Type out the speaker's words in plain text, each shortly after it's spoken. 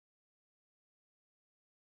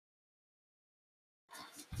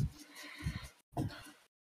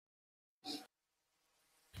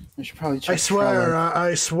I should probably check. I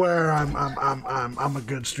swear, I'm a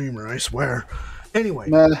good streamer. I swear.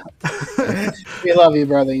 Anyway, we love you,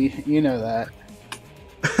 brother. You know that.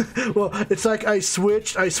 Well, it's like I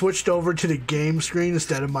switched over to the game screen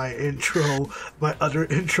instead of my other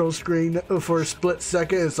intro screen for a split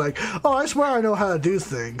second. It's like, oh, I swear I know how to do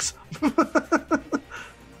things.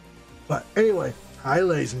 But anyway, hi,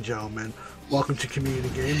 ladies and gentlemen. Welcome to Community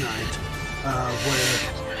Game Night,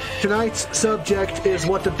 where tonight's subject is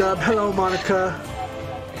What the Dub. Hello, Monica.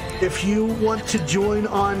 If you want to join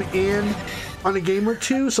on in on a game or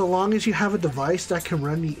two, so long as you have a device that can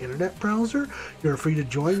run the internet browser, you're free to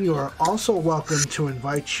join. You are also welcome to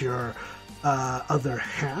invite your other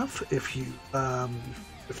half if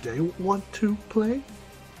they want to play.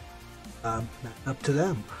 Up to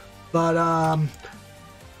them. But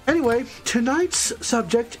anyway, tonight's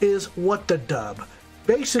subject is What the Dub.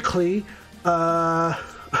 Basically,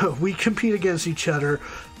 we compete against each other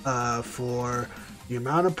for the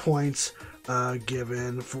amount of points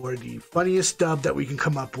given for the funniest dub that we can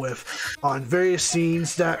come up with on various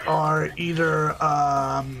scenes that are either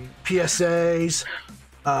PSAs,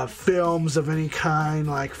 films of any kind,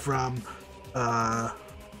 like from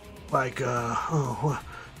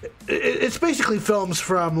it's basically films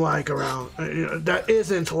from like around that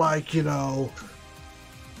isn't like, you know,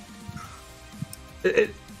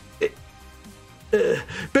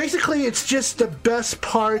 basically it's just the best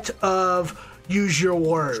part of use your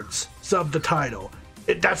words. Sub the title.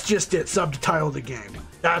 That's just it. Sub the title of the game.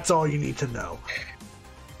 That's all you need to know.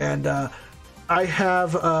 And I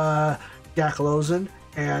have Gaklosen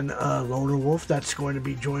and Loner Wolf that's going to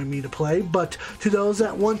be joining me to play. But to those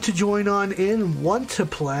that want to join on in and want to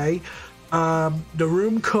play, the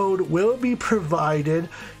room code will be provided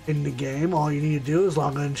in the game. All you need to do is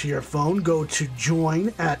log into your phone, go to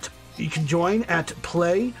join at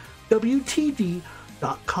playwtd.com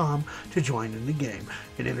to join in the game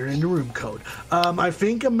and enter in the room code. I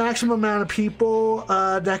think a maximum amount of people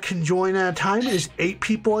that can join at a time is 8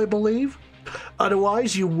 people, I believe.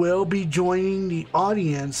 Otherwise, you will be joining the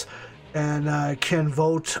audience and can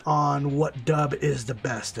vote on what dub is the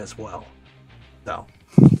best as well. So,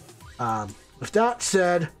 with that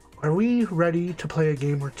said, are we ready to play a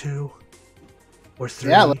game or two? Or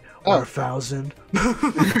 3? Or 1,000?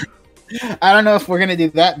 I don't know if we're going to do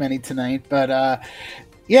that many tonight, but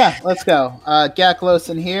yeah, let's go.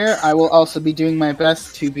 Gaklosen here. I will also be doing my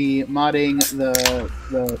best to be modding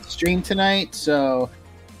the stream tonight, so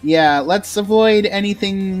yeah, let's avoid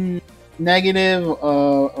anything negative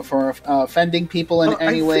for offending people in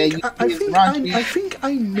any way. I think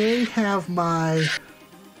I may have my...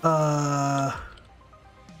 Oh,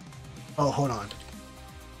 hold on.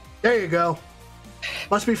 There you go.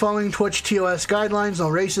 Must be following Twitch TOS guidelines, no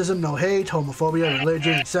racism, no hate, homophobia,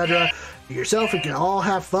 religion, etc. Be yourself, we can all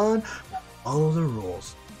have fun. Follow the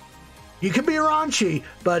rules. You can be raunchy,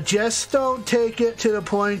 but just don't take it to the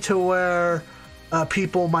point to where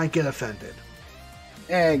people might get offended.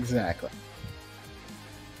 Exactly.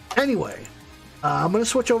 Anyway, I'm going to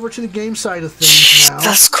switch over to the game side of things now.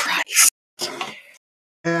 Jesus Christ.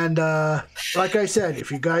 And like I said,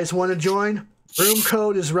 if you guys want to join, room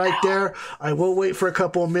code is right there. I will wait for a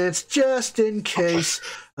couple of minutes just in case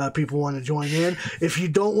people want to join in. If you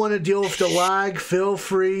don't want to deal with the lag, feel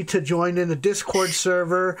free to join in the Discord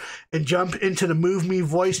server and jump into the Move Me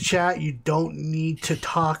voice chat. You don't need to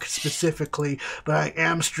talk specifically, but I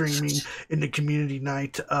am streaming in the Community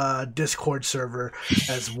Night Discord server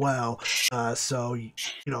as well. So, you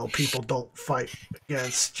know, people don't fight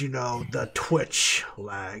against, you know, the Twitch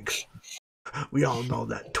lag. We all know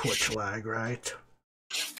that Twitch lag, right?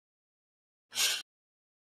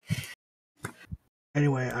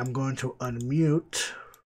 Anyway, I'm going to unmute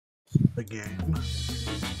the game.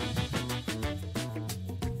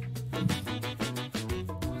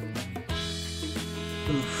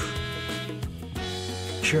 Oof.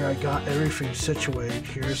 Sure, I got everything situated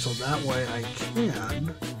here so that way I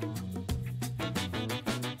can...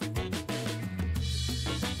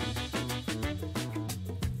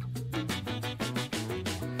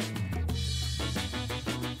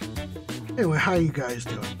 Anyway, how you guys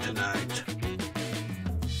doing tonight?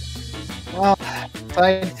 Well,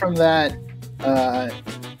 aside from that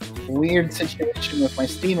weird situation with my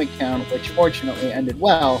Steam account, which fortunately ended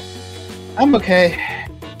well, I'm okay.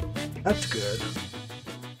 That's good.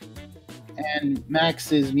 And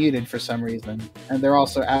Max is muted for some reason, and they're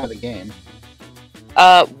also out of the game.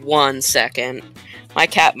 1 second. My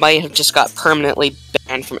cat might have just got permanently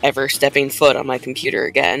banned from ever stepping foot on my computer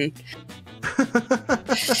again.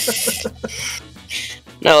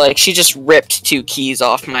 No, like, she just ripped 2 keys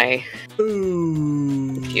off my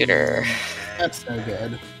computer. That's no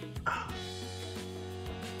good.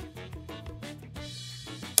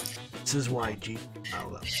 It's his YG. I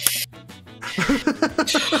don't know.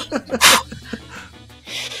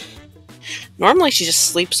 Normally she just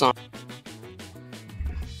sleeps on.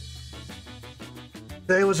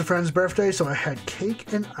 Today was a friend's birthday, so I had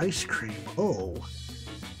cake and ice cream. Oh,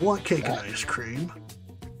 I want cake and ice cream.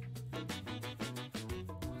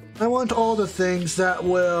 I want all the things that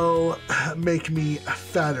will make me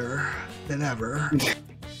fatter than ever.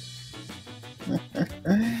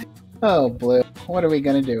 Oh, Blue, what are we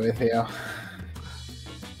gonna do with you?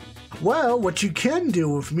 Well, what you can do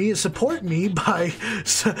with me is support me by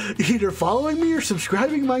either following me or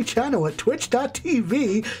subscribing my channel at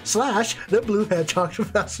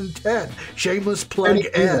twitch.tv/TheBlueHedgehog2010. Shameless plug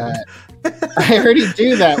end. I already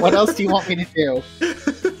do that. What else do you want me to do?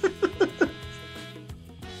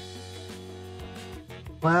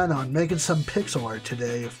 Plan on making some pixel art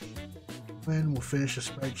today. When we'll finish the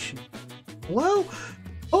spreadsheet. Well,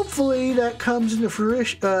 hopefully that comes into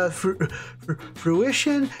fruition.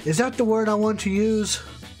 Is that the word I want to use?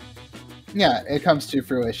 Yeah, it comes to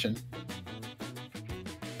fruition.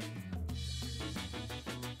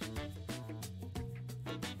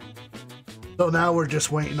 So now we're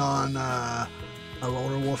just waiting on a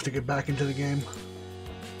Loner Wolf to get back into the game.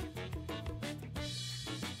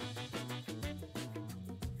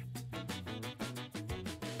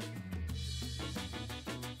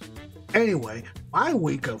 Anyway, my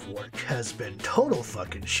week of work has been total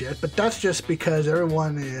fucking shit, but that's just because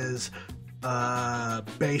everyone is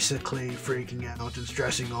basically freaking out and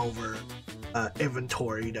stressing over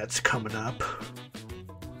inventory that's coming up.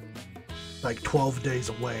 Like 12 days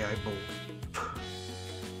away, I believe.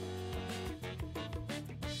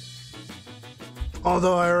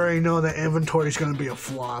 Although I already know that inventory is going to be a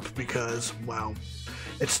flop because, well,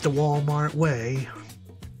 it's the Walmart way.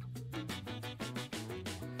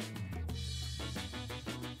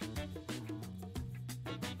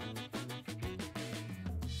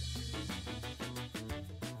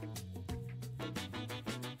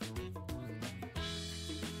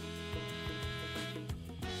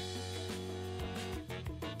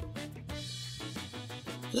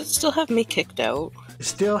 Does it still have me kicked out? It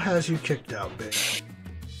still has you kicked out, babe.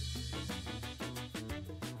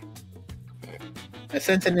 I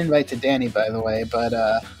sent an invite to Danny, by the way, but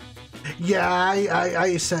yeah,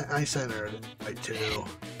 I sent her an invite too.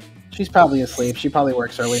 She's probably asleep. She probably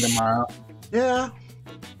works early tomorrow. Yeah.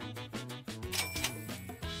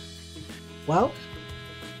 Well,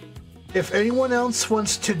 if anyone else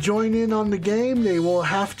wants to join in on the game, they will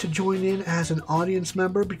have to join in as an audience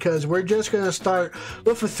member because we're just going to start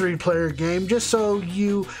with a 3-player game just so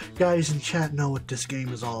you guys in chat know what this game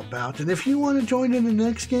is all about. And if you want to join in the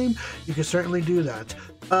next game, you can certainly do that.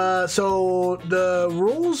 So the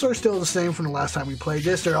rules are still the same from the last time we played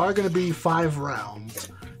this. There are going to be 5 rounds.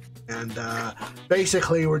 And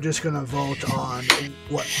basically, we're just going to vote on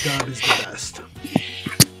what dub is the best.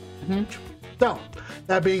 Mm-hmm. So,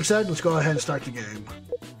 that being said, let's go ahead and start the game.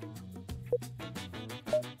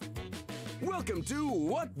 Welcome to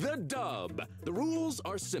What the Dub. The rules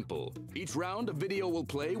are simple. Each round a video will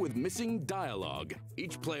play with missing dialogue.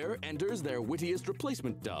 Each player enters their wittiest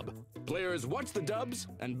replacement dub. Players watch the dubs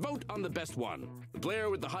and vote on the best one. The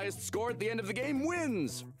player with the highest score at the end of the game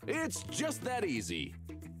wins. It's just that easy.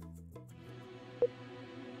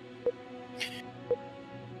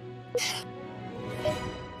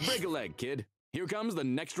 Break a leg, kid. Here comes the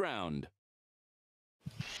next round.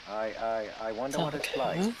 I wonder what it's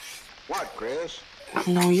like. What, Chris?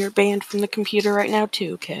 No, you're banned from the computer right now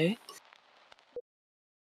too, okay?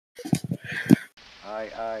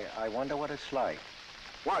 I wonder what it's like.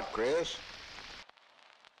 What, Chris?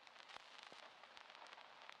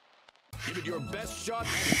 Give it your best shot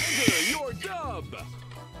and enter your dub!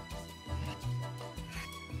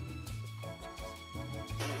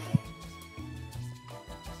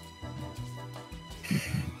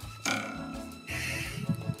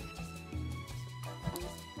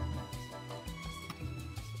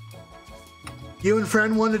 You and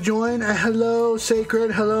friend want to join? Hello,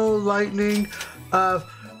 Sacred. Hello, Lightning.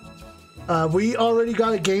 We already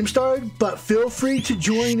got a game started, but feel free to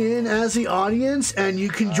join in as the audience, and you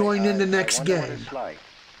can join in the next game. What it's like.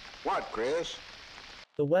 What, Chris?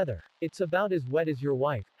 The weather. It's about as wet as your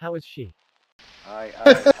wife. How is she? I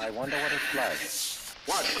wonder what it's like.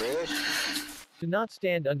 What, Chris? Do not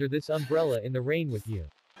stand under this umbrella in the rain with you.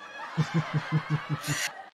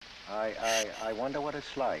 I wonder what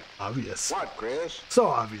it's like. Obvious. What, Chris? So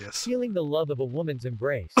obvious. Feeling the love of a woman's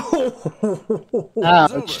embrace. Ouch.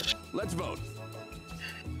 It's over. Let's vote.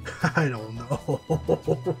 I don't know.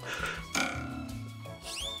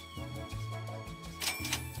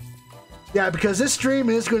 Yeah, because this stream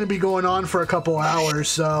is going to be going on for a couple hours,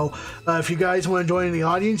 so if you guys want to join in the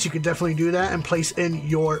audience, you can definitely do that and place in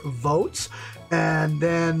your votes. And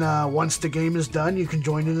then once the game is done, you can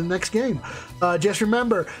join in the next game. Just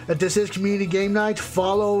remember that this is Community Game Night.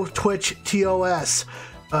 Follow Twitch TOS.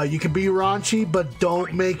 You can be raunchy, but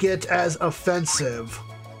don't make it as offensive.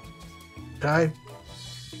 Okay?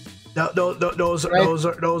 Those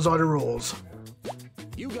are the rules.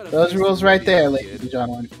 Those rules right there, ladies and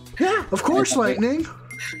gentlemen. Yeah, of course, Lightning.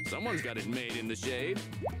 Someone's got it made in the shade.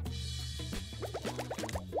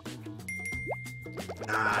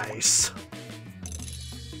 Nice.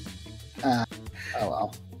 Oh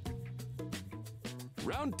well.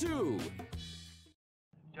 Round 2.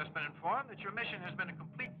 Just been informed that your mission has been a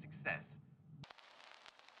complete success.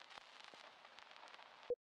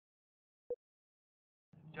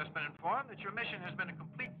 Just been informed that your mission has been a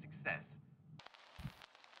complete success.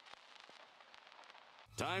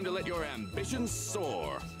 Time to let your ambitions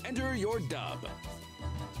soar. Enter your dub.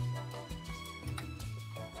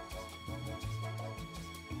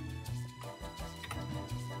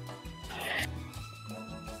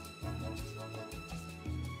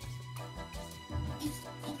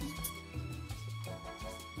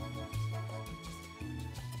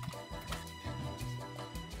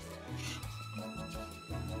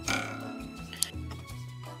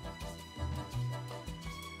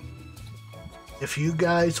 If you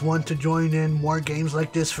guys want to join in more games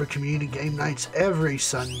like this for community game nights every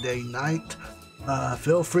Sunday night,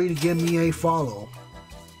 feel free to give me a follow.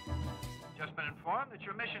 Just been informed that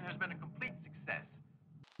your mission has been a complete success.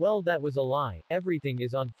 Well, that was a lie. Everything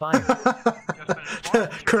is on fire.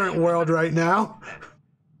 Current world right now.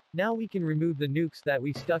 Now we can remove the nukes that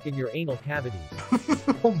we stuck in your anal cavities.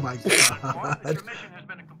 Oh my Informed that god. your mission has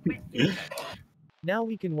been a complete success. Now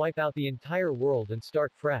we can wipe out the entire world and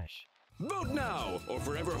start fresh. Vote now, or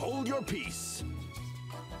forever hold your peace.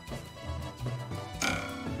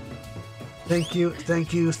 Thank you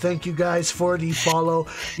guys for the follow.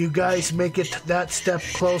 You guys make it that step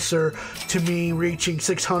closer to me reaching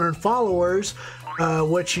 600 followers,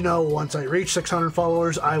 which, you know, once I reach 600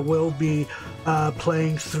 followers, I will be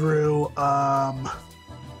playing through,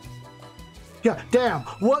 yeah, damn,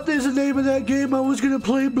 what is the name of that game I was gonna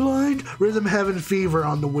play blind? Rhythm Heaven Fever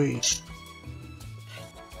on the Wii.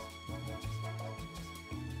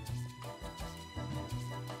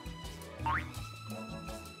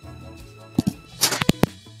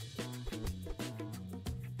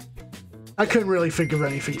 I couldn't really think of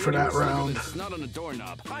anything for that round. Not on a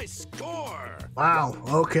doorknob. High score. Wow,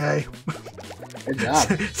 okay. Good job.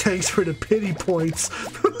 Thanks for the pity points.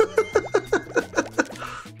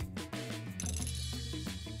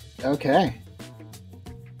 Okay.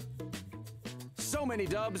 So many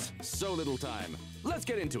dubs, so little time. Let's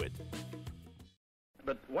get into it.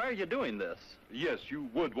 But why are you doing this? Yes, you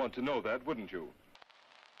would want to know that, wouldn't you?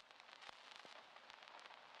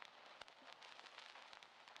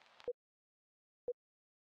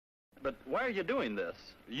 But why are you doing this?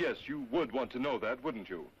 Yes, you would want to know that, wouldn't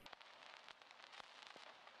you?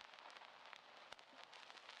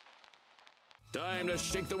 Time to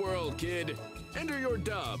shake the world, kid. Enter your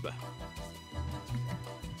dub.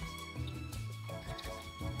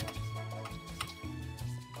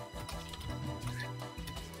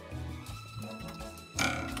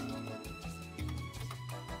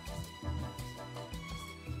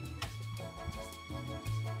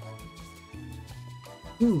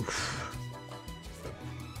 Oof.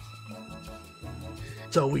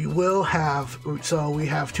 So we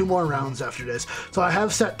have 2 more rounds after this. So I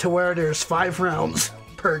have set to where there's 5 rounds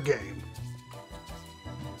per game.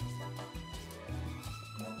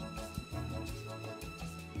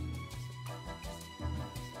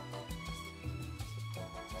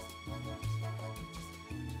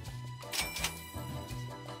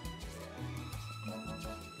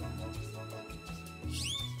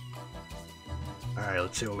 Alright,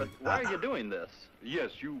 let's see what we But why are you doing this?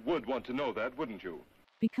 Yes, you would want to know that, wouldn't you?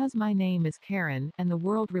 Because my name is Karen, and the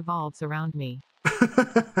world revolves around me.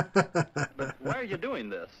 But why are you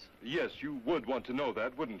doing this? Yes, you would want to know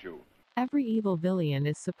that, wouldn't you? Every evil villain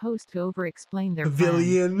is supposed to over-explain their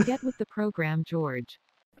Villain. plan. Get with the program, George.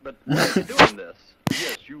 But why are you doing this?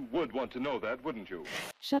 Yes, you would want to know that, wouldn't you?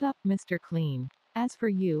 Shut up, Mr. Clean. As for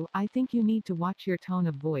you, I think you need to watch your tone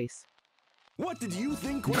of voice. What did you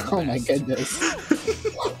think was Oh my best? goodness.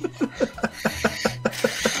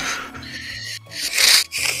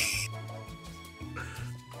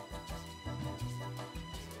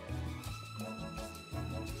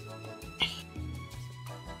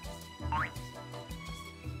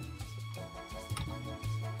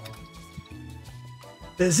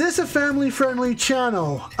 Is this a family-friendly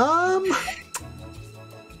channel?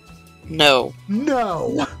 No.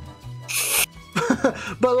 No.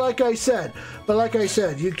 But like I said,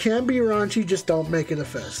 you can be raunchy, just don't make it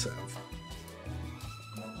offensive.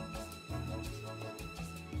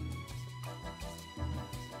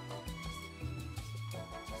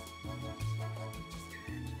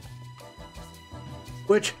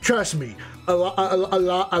 Which, trust me, a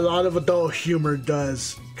lot of adult humor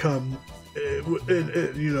does come,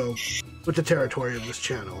 you know, with the territory of this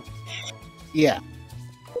channel. Yeah.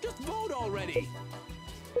 Just vote already.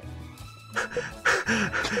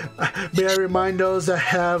 May I remind those that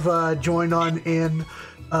have joined on in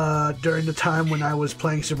during the time when I was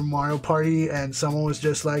playing Super Mario Party and someone was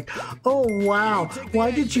just like, "Oh wow,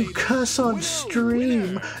 why did you cuss on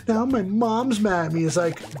stream? Now my mom's mad at me." It's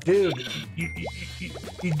like, dude,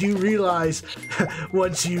 you do realize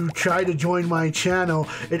once you try to join my channel,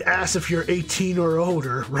 it asks if you're 18 or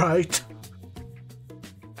older, right?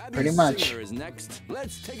 Pretty much. Singer is next.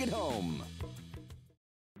 Let's take it home.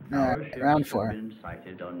 Alright, round 4.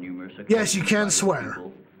 Yes, you can swear.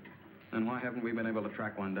 And why haven't we been able to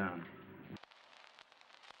track one down?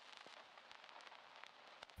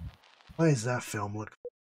 Why is that film look?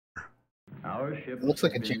 Our ship It looks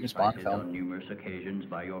like a has been James Bond sighted film. on numerous occasions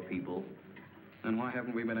by your people. And why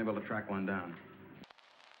haven't we been able to track one down?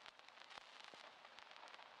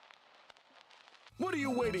 What are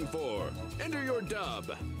you waiting for? Enter your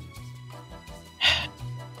dub.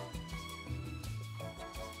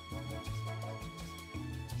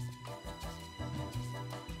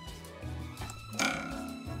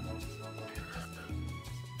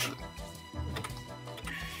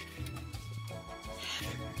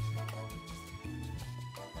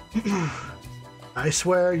 I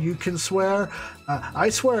swear you can swear. I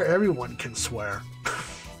swear everyone can swear.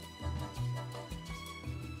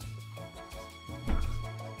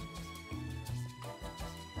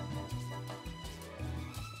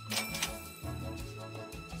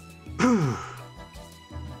 Ooh.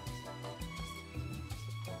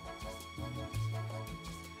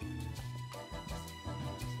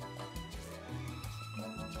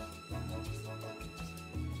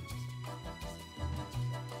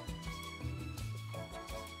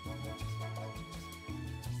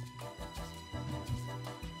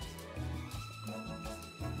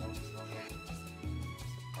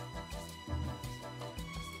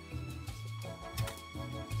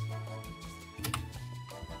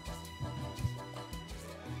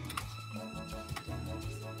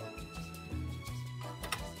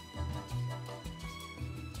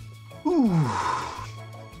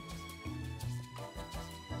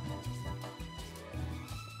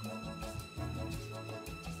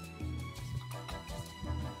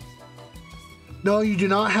 No, you do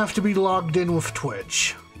not have to be logged in with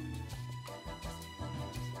Twitch.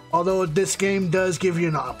 Although this game does give you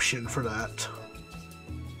an option for that.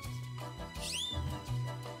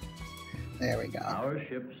 There we go. Our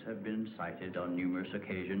ships have been sighted on numerous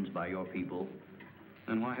occasions by your people.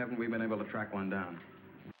 And why haven't we been able to track one down?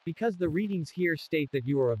 Because the readings here state that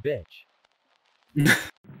you are a bitch.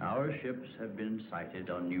 Our ships have been sighted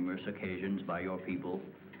on numerous occasions by your people.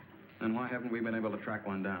 And why haven't we been able to track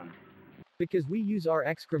one down? Because we use our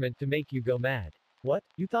excrement to make you go mad. What?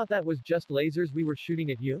 You thought that was just lasers we were shooting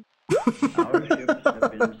at you? Our ships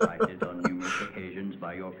have been sighted on numerous occasions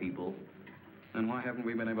by your people. And why haven't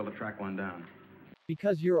we been able to track one down?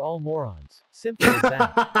 Because you're all morons. Simple as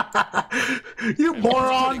that. You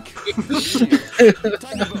moron! Time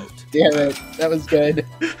to vote. Damn it, that was good.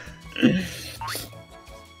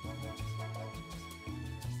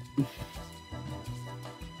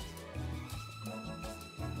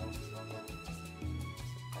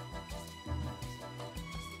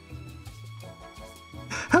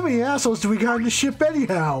 How many assholes do we got in the ship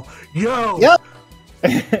anyhow? Yo! Yep.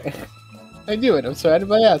 I knew it. I'm surrounded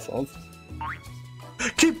by assholes.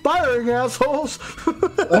 Keep firing, assholes!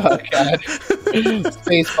 Oh god.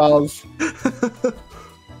 Spaceballs.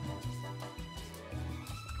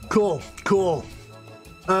 Cool, cool.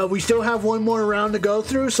 We still have one more round to go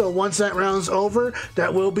through, so once that round's over,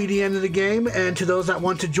 that will be the end of the game. And to those that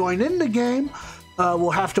want to join in the game, we'll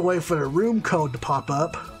have to wait for the room code to pop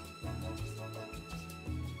up.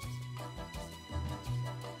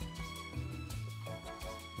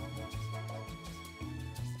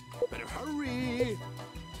 Better hurry.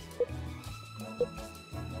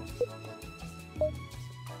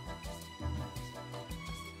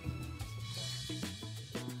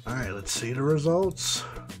 Alright, let's see the results.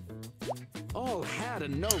 All hat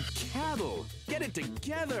and no cattle. Get it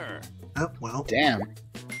together. Oh, well. Damn.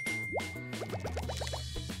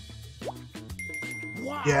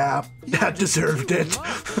 Yeah, that deserved it.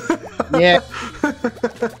 Yeah.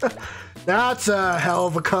 That's a hell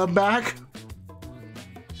of a comeback.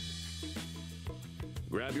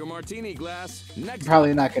 Grab your martini glass. Next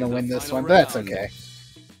Probably up not going is to the win this final one, but that's round. okay.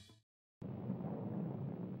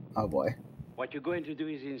 Oh boy. What you're going to do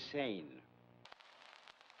is insane.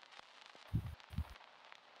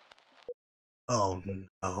 Oh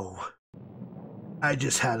no. I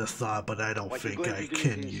just had a thought, but I don't What you're think going I to do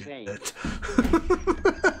can is use insane. it.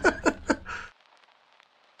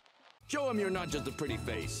 Show him you're not just a pretty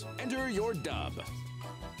face. Enter your dub.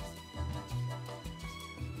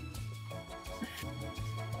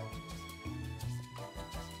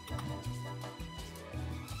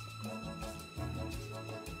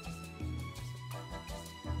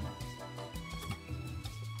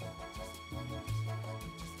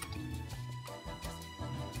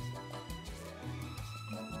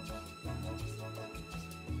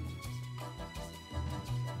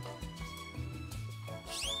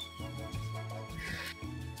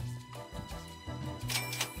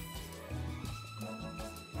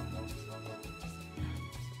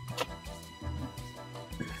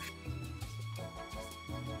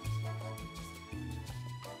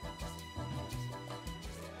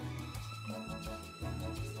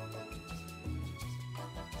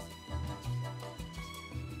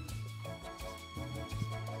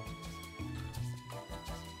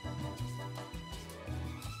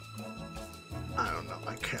 I don't know.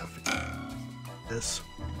 I can't figure this.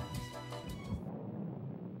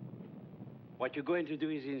 What you're going to do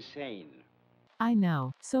is insane. I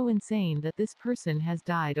know, so insane that this person has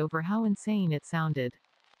died over how insane it sounded.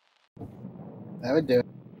 That would do it.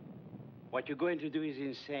 What you're going to do is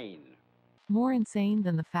insane. More insane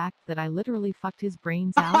than the fact that I literally fucked his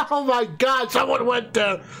brains out. Oh my god, someone went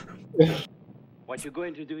there! What you're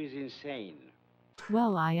going to do is insane.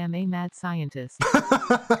 Well, I am a mad scientist. Pet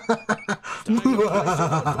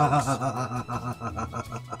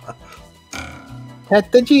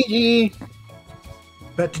the Gigi.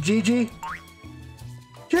 Bet to Gigi.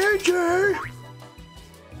 Gigi!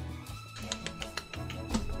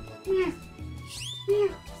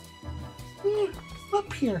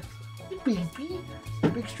 Up here. Hey, baby.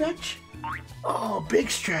 Big stretch. Oh, big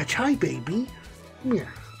stretch. Hi, baby. Come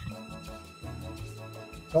here.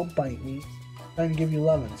 Don't bite me. I'm trying to give you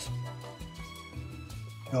lemons.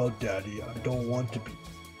 No, Daddy, I don't want to be.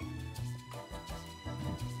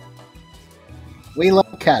 We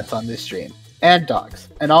love cats on this stream. And dogs.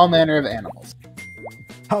 And all manner of animals.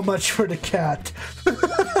 How much for the cat?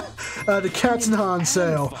 The cat's not on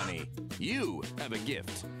sale. Funny. You have a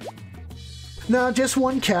gift. No, just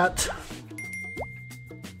one cat.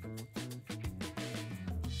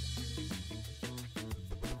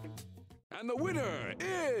 And the winner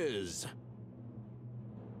is...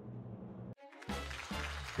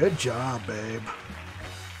 Good job, babe.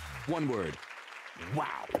 One word. Wow.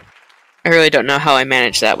 I really don't know how I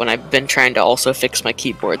managed that when I've been trying to also fix my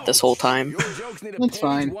keyboard this whole time. Your jokes need a It's page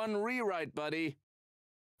fine. one rewrite, buddy.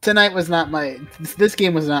 Tonight was not my... This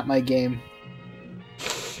game was not my game.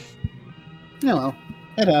 Oh well.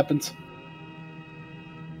 It happens.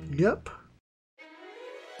 Yep.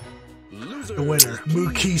 Loser. The winner,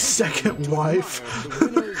 Mookie's second wife.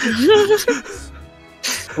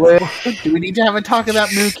 Well, do we need to have a talk about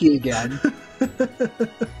Mookie again?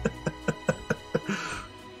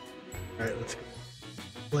 Alright, let's go.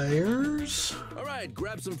 Players. Alright,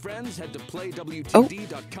 grab some friends, head to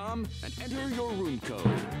playwtd.com and enter your room code.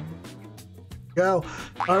 Go.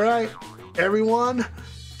 Alright, everyone.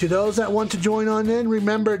 To those that want to join on in,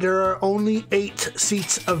 remember there are only 8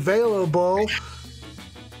 seats available.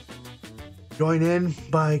 Join in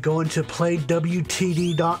by going to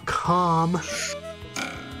playwtd.com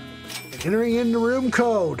and entering in the room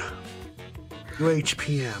code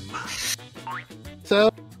UHPM. So,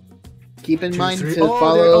 keep in 2, mind 3. to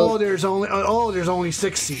follow... There's only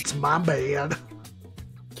 6 seats. My bad.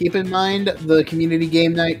 Keep in mind the community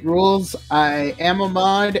game night rules. I am a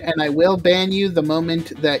mod, and I will ban you the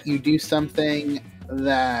moment that you do something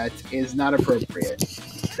that is not appropriate.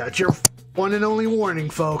 That's your one and only warning,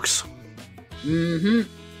 folks. Mm-hmm.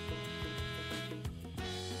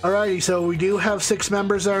 Alrighty, so we do have 6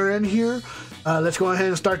 members that are in here. Let's go ahead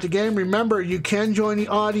and start the game. Remember, you can join the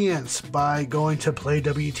audience by going to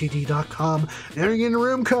playwtd.com and entering in the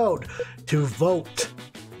room code to vote.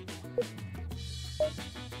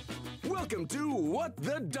 Welcome to What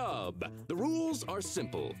the Dub. The rules are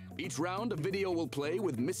simple. Each round, a video will play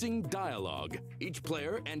with missing dialogue. Each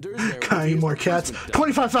player enters their... Got any more cats?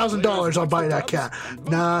 $25,000, I'll buy that cat.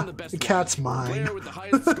 Nah, the the cat's mine. player with the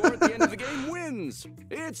highest score at the end of the game wins.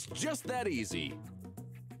 It's just that easy.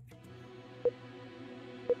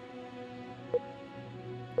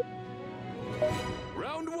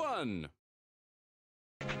 Round one.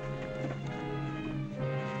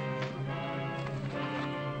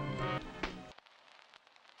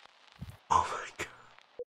 Oh my god.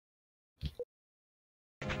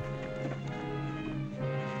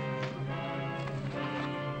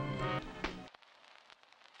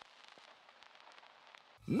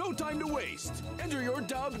 No time to waste. Enter your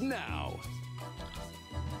dub now.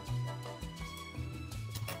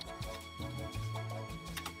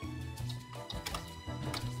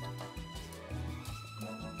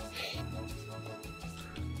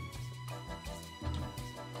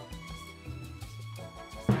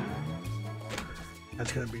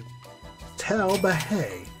 That's gonna be Tell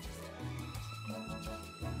Bahey.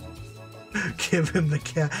 Give him the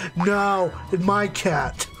cat. No, it's my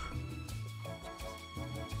cat.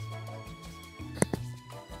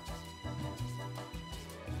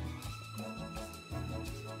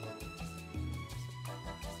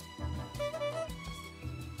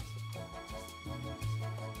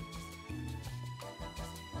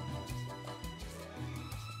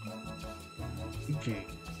 Okay.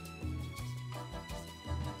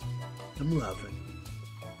 I'm loving.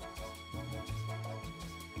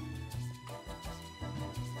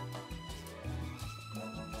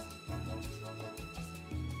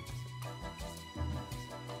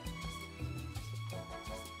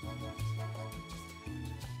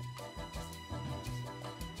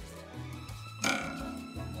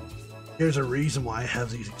 There's a reason why I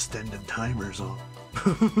have these extended timers on.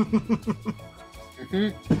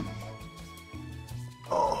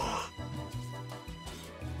 Oh.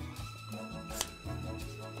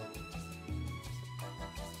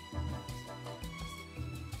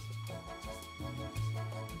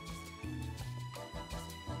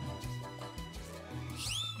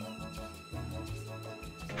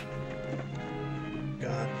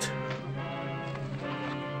 Got.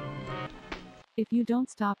 If you don't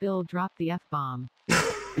stop, it'll drop the F-bomb.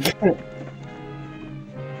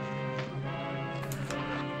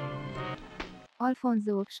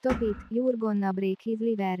 Alfonso, stop it, you're gonna break his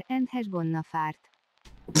liver and has gonna fart.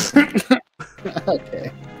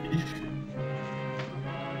 Okay.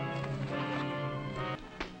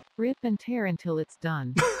 Rip and tear until it's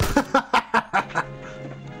done.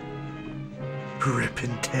 Rip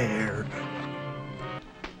and tear.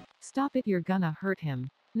 Stop it, you're gonna hurt him.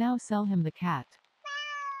 Now sell him the cat.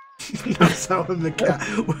 Sell him the cat.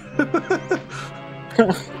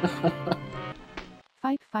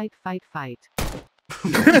 Fight, fight, fight, fight.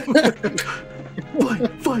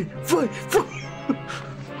 Fight.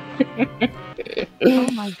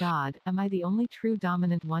 Oh my god, am I the only true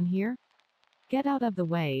dominant one here? Get out of the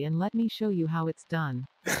way and let me show you how it's done.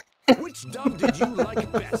 Which dub did you like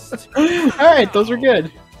best? Alright, those were good.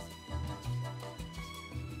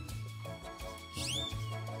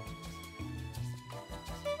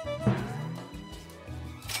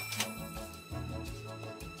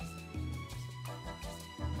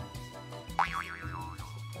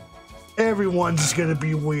 Everyone's gonna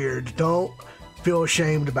be weird. Don't feel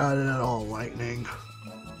ashamed about it at all, Lightning.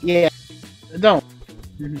 Yeah. Don't.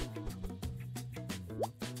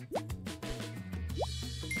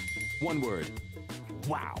 One word.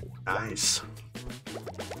 Wow. Nice.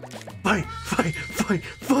 Fight!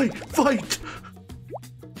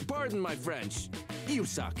 Pardon my French. You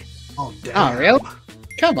suck. Oh, damn. Oh, really?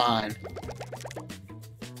 Come on.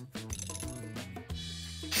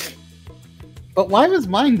 But why was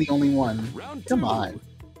mine the only one? Come on.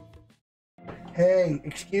 Hey,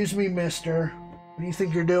 excuse me, mister. What do you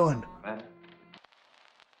think you're doing?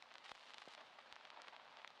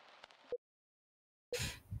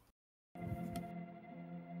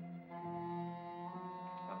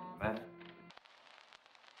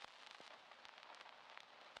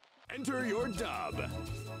 Enter your dub.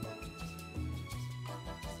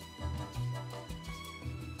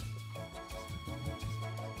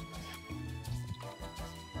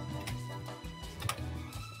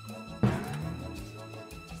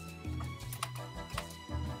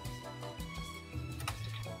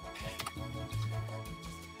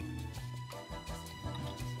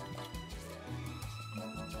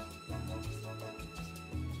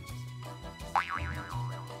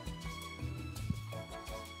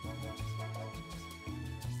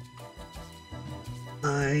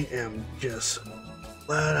 I am just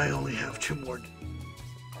glad I only have 2 more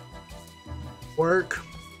work.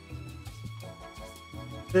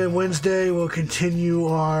 And Wednesday we'll continue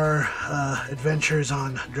our adventures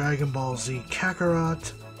on Dragon Ball Z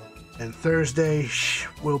Kakarot. And Thursday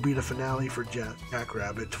will be the finale for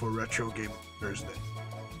Jackrabbit for Retro Game Thursday.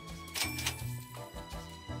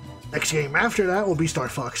 Next game after that will be Star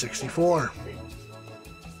Fox 64.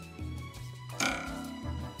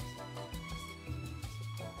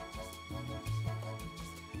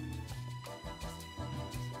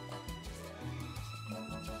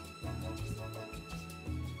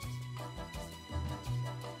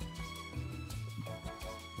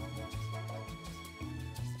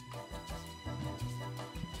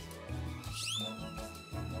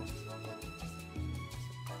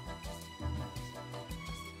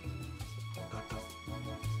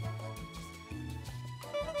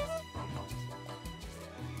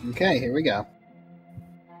 Okay, here we go.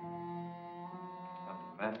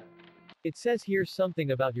 It says here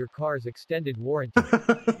something about your car's extended warranty.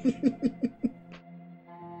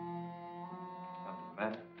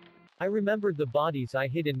 I remembered the bodies I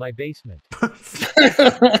hid in my basement.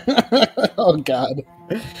 Oh god.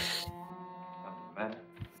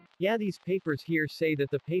 Yeah, these papers here say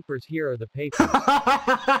that the papers here are the papers. That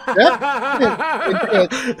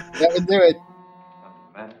would do it.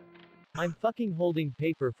 I'm fucking holding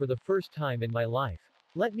paper for the first time in my life.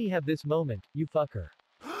 Let me have this moment, you fucker.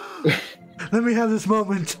 Let me have this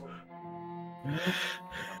moment.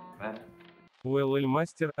 Well,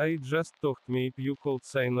 Master, I just talked me. You could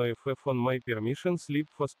sign OFF on my permission slip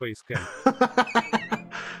for space camp.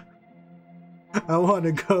 I want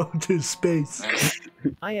to go to space.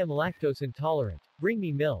 I am lactose intolerant. Bring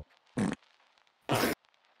me milk.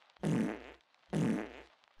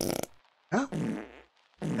 Oh.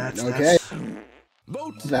 That's okay.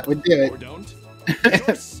 Vote that would do it. or don't.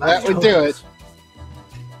 That would do it.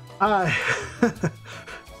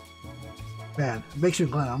 Man, it makes me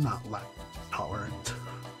glad I'm not tolerant.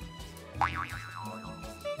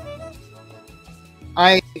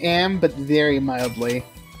 I am, but very mildly.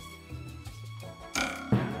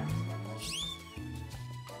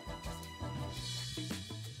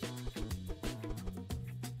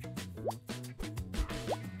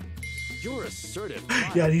 You're assertive.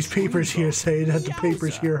 Yeah, these papers here say that the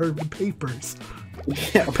papers here are the papers.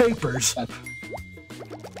 Yeah. Papers.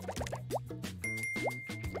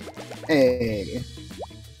 Hey.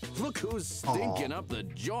 Look who's stinking up the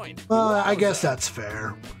joint. I guess that's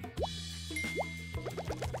fair.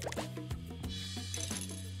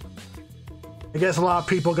 I guess a lot of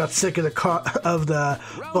people got sick of the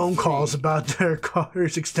phone calls about their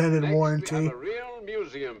car's extended warranty. We have a real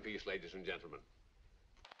museum piece, ladies and gentlemen.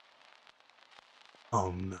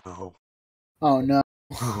 Oh no. Oh no.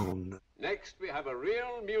 Oh no. Next, we have a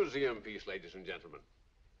real museum piece, ladies and gentlemen.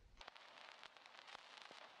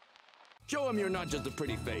 Show him you're not just a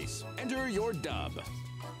pretty face. Enter your dub.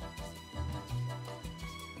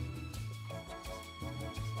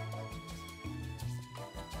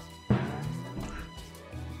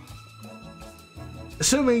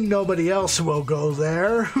 Assuming nobody else will go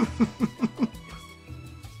there.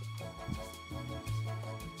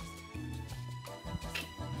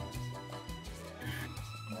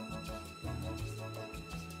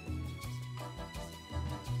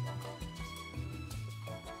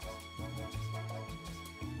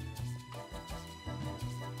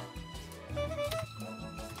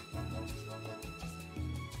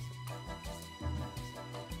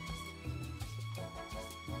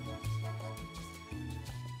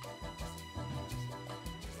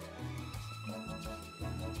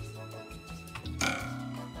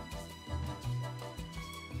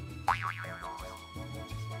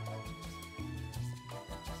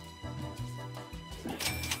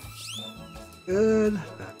 Good.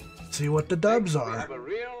 See what the dubs We are. have a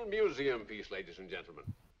real museum piece, ladies and gentlemen.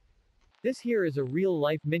 This here is a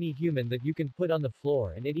real-life mini-human that you can put on the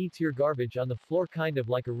floor and it eats your garbage on the floor kind of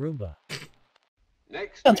like a Roomba.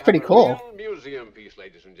 Next, Sounds we pretty have cool. a real museum piece,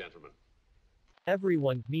 ladies and gentlemen.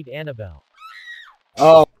 Everyone, meet Annabelle.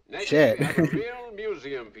 Oh, Next, shit. we have a real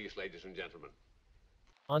museum piece, ladies and gentlemen.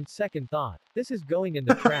 On second thought, this is going in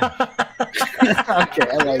the trash. Okay,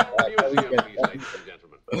 I like that. That was Museum good. piece, ladies and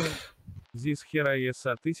gentlemen. This here is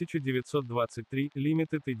a 1923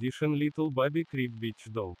 limited edition Little Bobby Creep Beach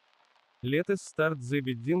doll. Let us start the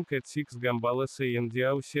bidding at 6 gumballs and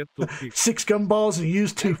the set toothpick. 6 gumballs and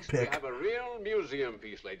used Next, we toothpick. have a real museum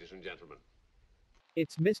piece, ladies and gentlemen.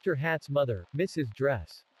 It's Mr. Hat's mother, Mrs.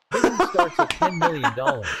 Dress. Bidding starts at $10 million.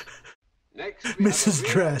 Next, we Mrs. have a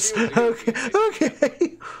real Dress. museum Okay, piece.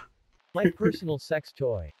 okay. My personal sex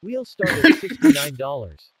toy. Wheels start at $69.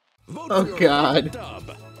 Vote Oh, for your God.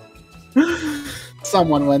 dub.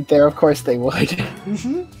 Someone went there. Of course they would.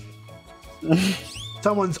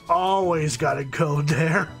 Someone's always got to go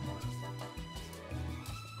there.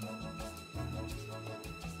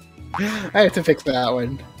 I have to fix that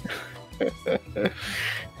one.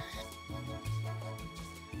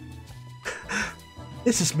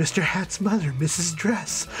 This is Mr. Hat's mother, Mrs.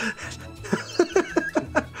 Dress.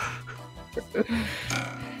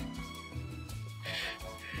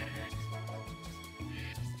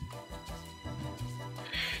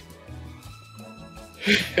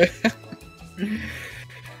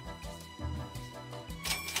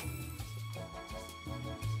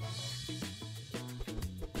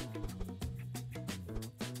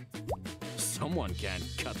 Someone can't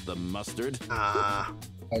cut the mustard.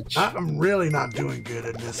 I'm really not doing good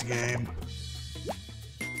in this game.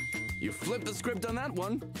 You flipped the script on that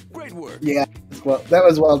one. Great work. Yeah,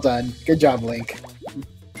 well done. Good job, Link.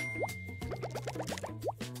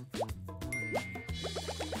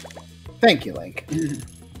 Thank you, Link.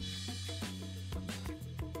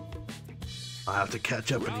 I'll have to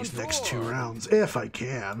catch up in these next 2 rounds, if I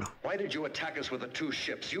can. Why did you attack us with the 2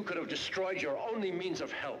 ships? You could have destroyed your only means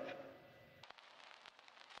of help.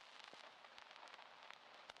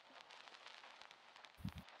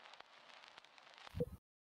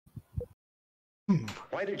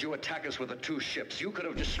 Why did you attack us with the 2 ships? You could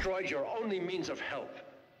have destroyed your only means of help.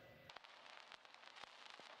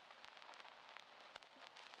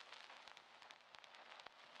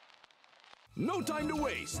 No time to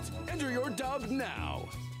waste. Enter your dub now.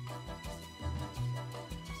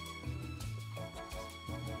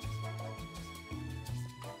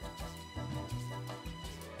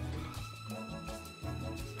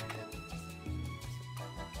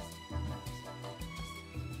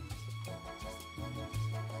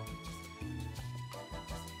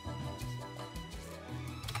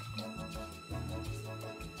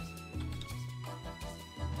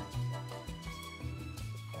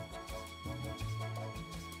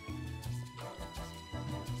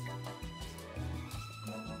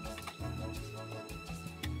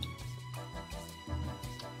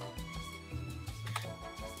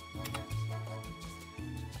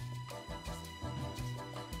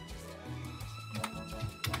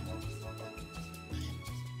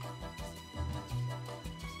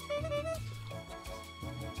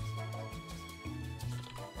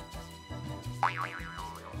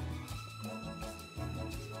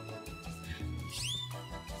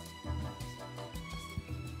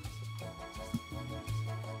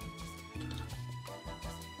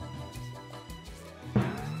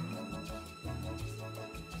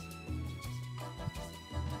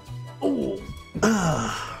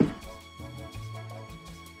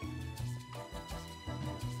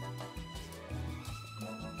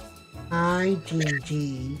 Hi,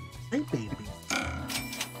 Gigi. Hi, baby.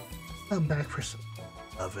 I'm back for some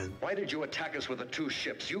oven. Why did you attack us with the 2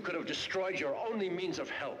 ships? You could have destroyed your only means of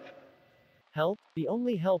help. Help? The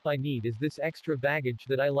only help I need is this extra baggage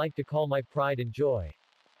that I like to call my pride and joy.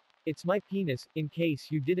 It's my penis, in case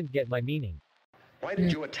you didn't get my meaning. Why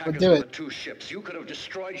did you attack us with the 2 ships? You could have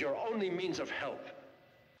destroyed your only means of help.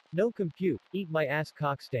 No compute, eat my ass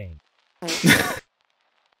cockstain.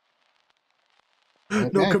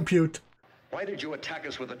 No compute. Why did you attack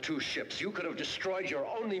us with the 2 ships? You could have destroyed your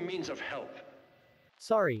only means of help.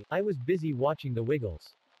 Sorry, I was busy watching the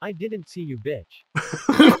Wiggles. I didn't see you, bitch.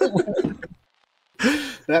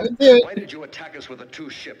 That would do it. Why did you attack us with the 2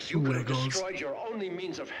 ships? You could have destroyed your only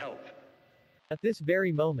means of help. At this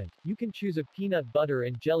very moment, you can choose a peanut butter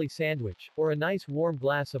and jelly sandwich, or a nice warm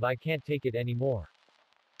glass of I can't take it anymore.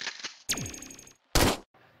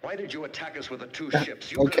 Why did you attack us with the 2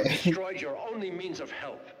 ships? You could have destroyed your only means of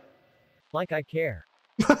help. Like I care.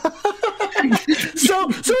 So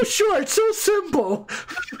short, so simple.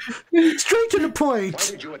 Straight to the point.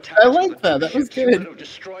 Why did you attack I us like with the that. 2 That was ships? You could good. have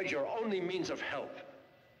destroyed your only means of help.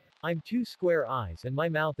 I'm 2 square eyes and my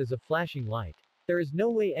mouth is a flashing light. There is no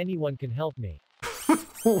way anyone can help me.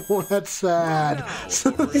 Oh, that's sad.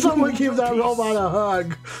 Someone give that robot a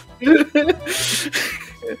hug.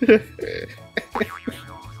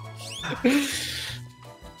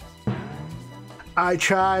 I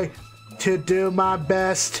try to do my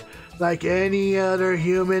best like any other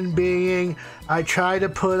human being. I try to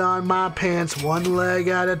put on my pants 1 leg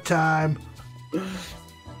at a time.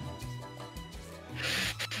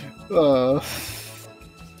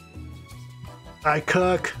 I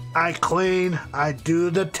cook, I clean, I do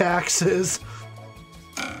the taxes.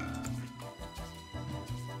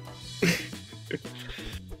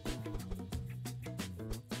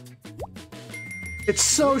 It's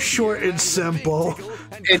so short and simple.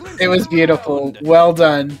 It was beautiful. Well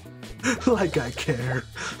done. Like I care.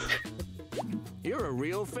 You're a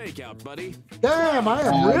real fake out, buddy. Damn, I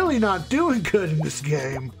am really not doing good in this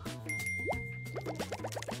game.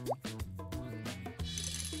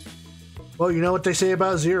 Well, you know what they say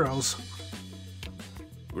about zeros.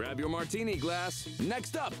 Grab your martini glass.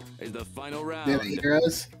 Next up is the final round. Yeah, the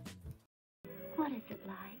heroes. What is it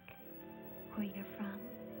like where you're from?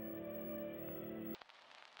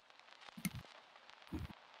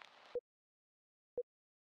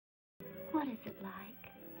 What is it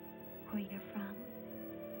like where you're from?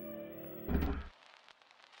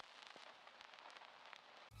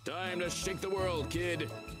 Time to shake the world, kid.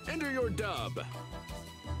 Enter your dub.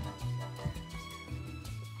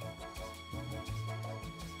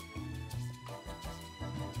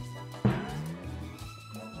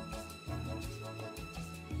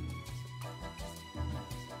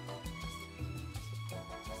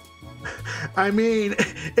 I mean,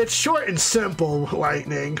 it's short and simple,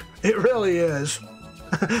 Lightning. It really is.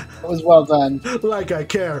 It was well done. Like I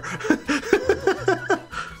care.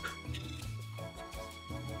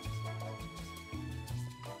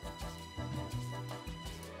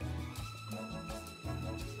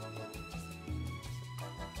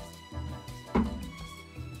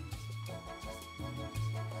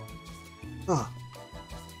 Huh.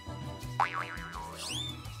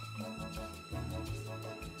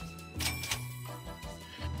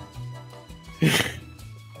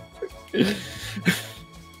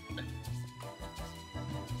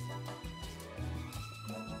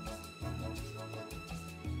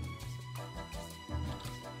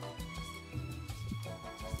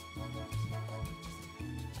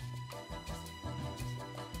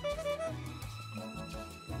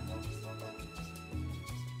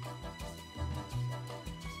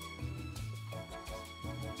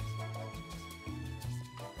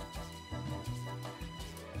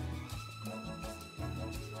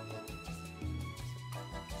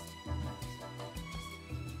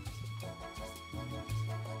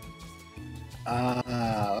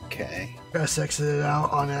 Okay. Press exited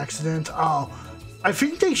out on accident. Oh, I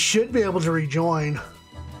think they should be able to rejoin.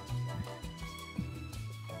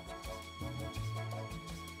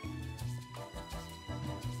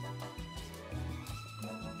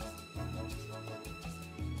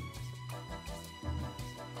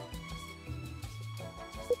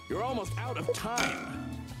 You're almost out of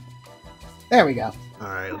time. There we go.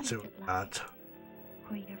 Alright, let's see what we got.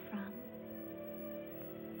 Where you're from?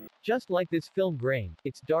 Just like this film Grain,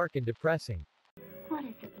 it's dark and depressing. What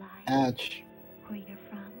is it like? Ouch. Where you're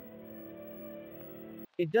from?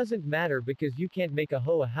 It doesn't matter because you can't make a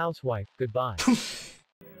hoe a housewife. Goodbye.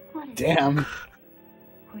 What is Damn. it?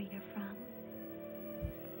 Where you're from?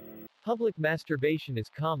 Public masturbation is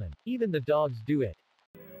common. Even the dogs do it.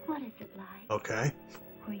 What is it like? Okay.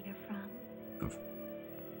 Where you're from?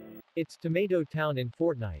 It's Tomato Town in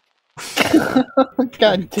Fortnite.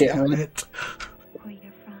 God damn it. Where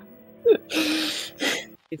you're from?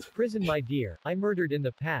 It's prison, my dear. I murdered in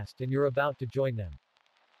the past and you're about to join them.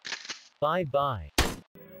 Bye bye.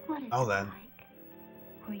 What is Oh, it then. like?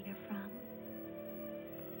 Where you're from?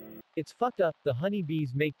 It's fucked up. The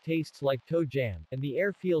honeybees make tastes like toe jam, and the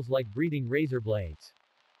air feels like breathing razor blades.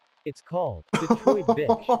 It's called Detroit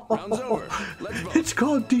Bitch. Round's over. Let's vote. It's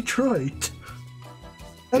called Detroit.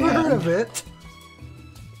 Never Damn. heard of it.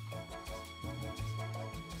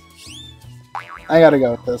 I gotta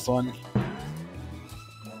go with this one.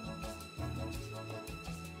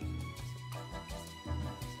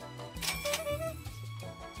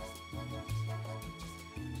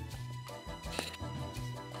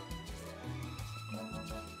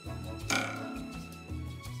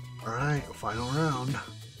 Alright, final round.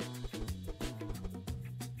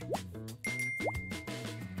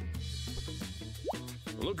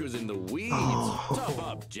 Look who's in the weeds. Oh. Tough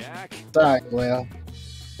up, Jack. Sorry, Will.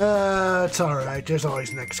 It's alright. There's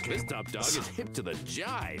always next This game. top dog is hip to the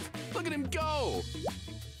jive. Look at him go.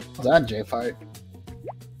 Well done, J-Fart.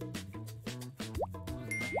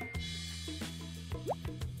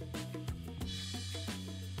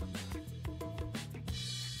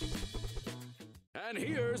 And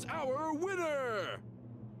here's our winner.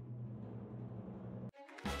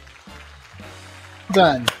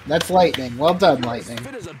 Done. That's Lightning. Well done, Lightning.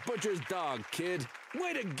 Fit as a butcher's dog, kid.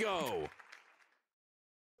 Way to go.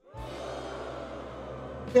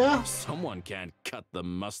 Yeah. Someone can't cut the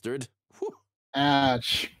mustard. Whew.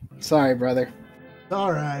 Ouch. Sorry, brother.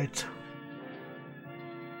 Alright.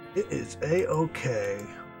 It is A-okay.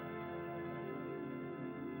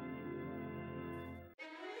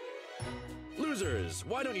 Losers,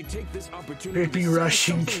 why don't you take this opportunity Creepy to say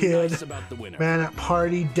Russian something kid. nice about the winner? Man at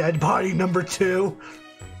party, dead body number 2.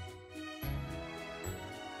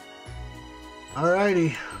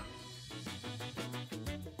 Alrighty.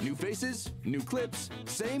 New faces, new clips,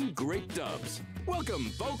 same great dubs. Welcome,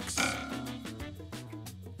 folks.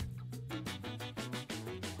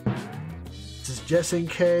 This is just in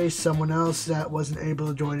case someone else that wasn't able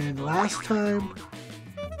to join in last time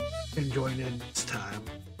can join in this time.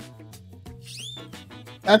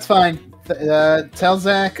 That's fine. Tell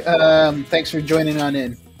Zach, thanks for joining on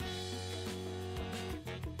in.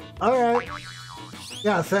 Alright.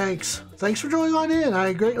 Yeah, thanks. Thanks for joining on in.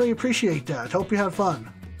 I greatly appreciate that. Hope you had fun.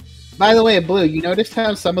 By the way, Blue, you noticed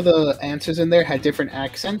how some of the answers in there had different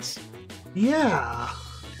accents? Yeah.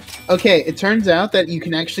 Okay, it turns out that you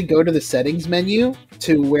can actually go to the settings menu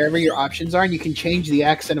to wherever your options are, and you can change the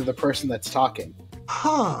accent of the person that's talking.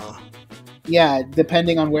 Huh. Yeah,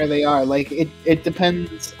 depending on where they are. Like, it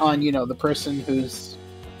depends on, the person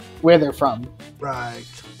where they're from. Right.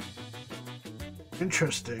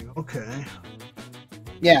 Interesting. Okay.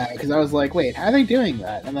 Yeah, because I was like, wait, how are they doing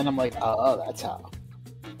that? And then I'm like, oh, that's how.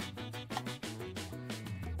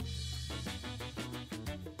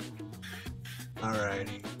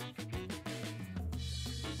 Alrighty.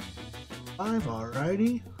 5,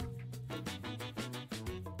 alrighty.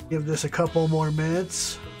 Give this a couple more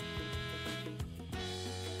minutes.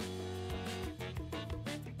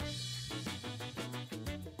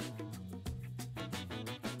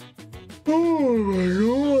 Oh my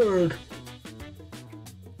lord.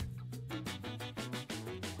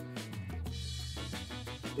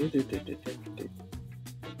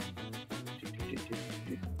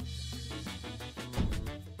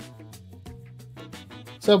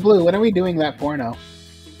 So, Blue, when are we doing that porno?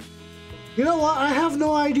 You know what? I have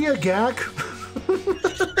no idea, Gak.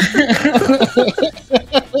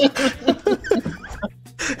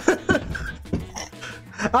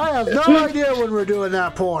 I have no idea when we're doing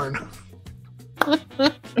that porn.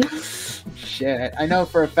 Shit, I know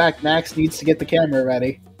for a fact Max needs to get the camera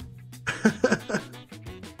ready. I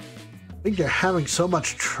think they're having so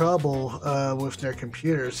much trouble with their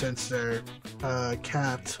computer since their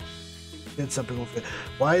cat did something with it.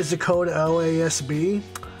 Why is the code LASB?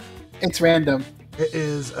 It's random. It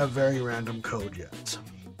is a very random code, yes.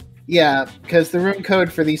 Yeah, because the rune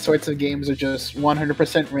code for these sorts of games are just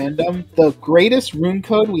 100% random. The greatest rune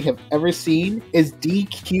code we have ever seen is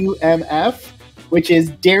DQMF, which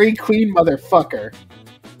is Dairy Queen Motherfucker.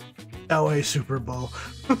 LA Super Bowl.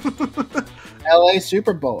 LA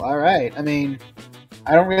Super Bowl, alright. I mean,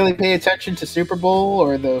 I don't really pay attention to Super Bowl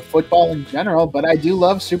or the football in general, but I do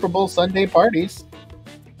love Super Bowl Sunday parties.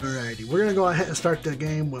 Alrighty, we're going to go ahead and start the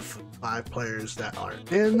game with 5 players that are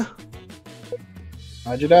in.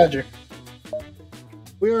 Dodger, Dodger.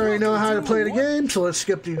 We already know how to play the game, so let's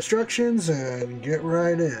skip the instructions and get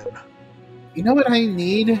right in. You know what I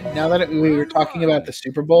need, now that we were talking about the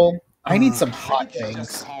Super Bowl? I need some hot wings.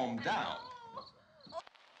 Just calm down.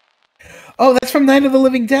 Oh, that's from Night of the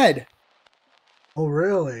Living Dead. Oh,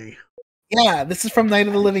 really? Yeah, this is from Night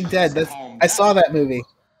of the Living Dead. I saw that movie.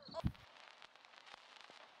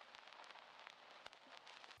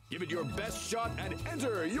 Give it your best shot and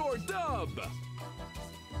enter your dub.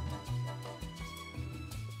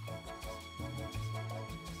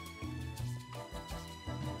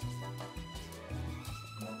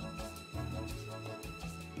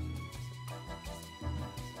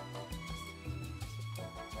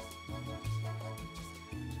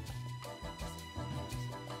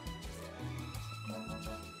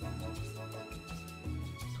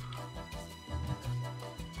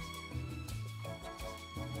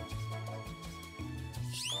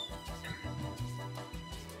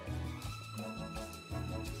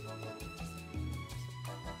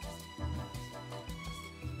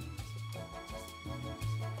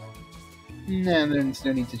 Nah, there's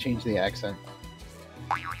no need to change the accent.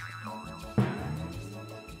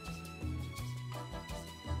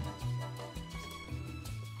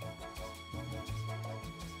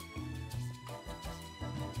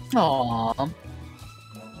 Aww.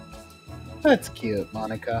 That's cute,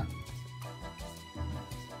 Monica.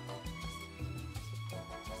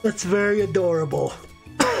 That's very adorable.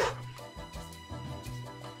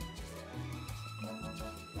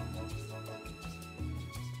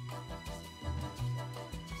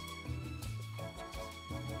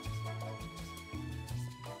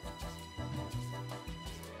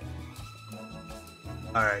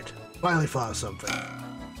 Alright, finally found something.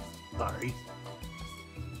 Sorry.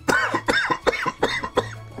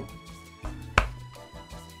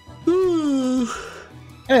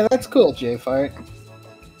 Hey, that's cool, J-Fight.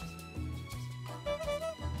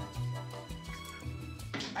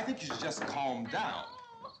 I think you should just calm down.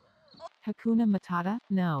 Hakuna Matata?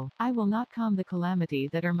 No, I will not calm the calamity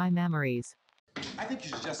that are my memories. I think you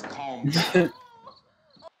should just calm down.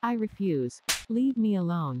 I refuse. Leave me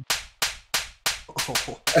alone.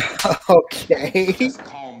 Okay. Just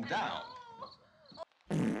calm down.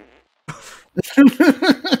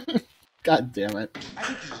 God damn it. I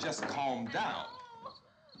think you should just calm down.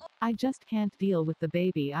 I just can't deal with the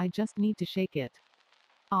baby, I just need to shake it.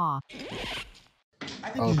 Aw. I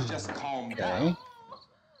think you should just calm down.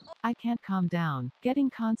 I can't calm down.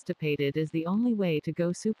 Getting constipated is the only way to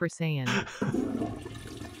go Super Saiyan.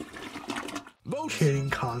 Vote Getting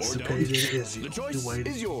constipated is the the choice way to...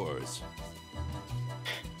 is yours.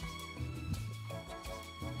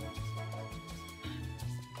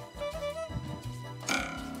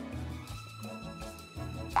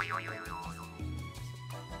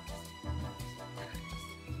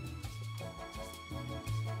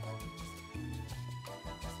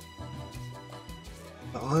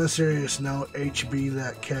 On a serious note, HB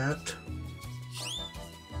that cat.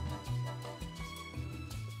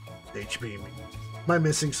 HB mean? Am I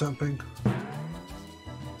missing something?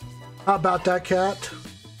 How about that, cat?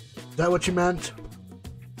 Is that what you meant?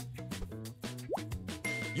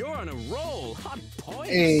 You're on a roll. Hot points.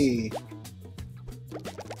 Hey.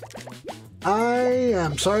 I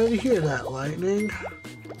am sorry to hear that, Lightning.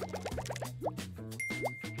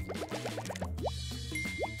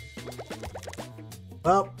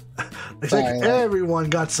 Well, looks like everyone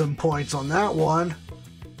got some points on that one.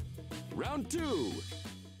 Round 2.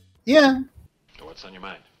 Yeah. So what's on your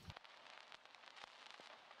mind?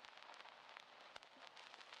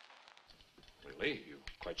 Really? You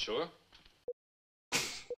quite sure?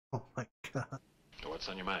 Oh my god. So what's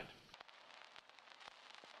on your mind?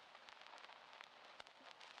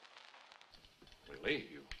 Really?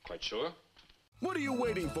 You quite sure? What are you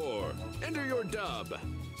waiting for? Enter your dub.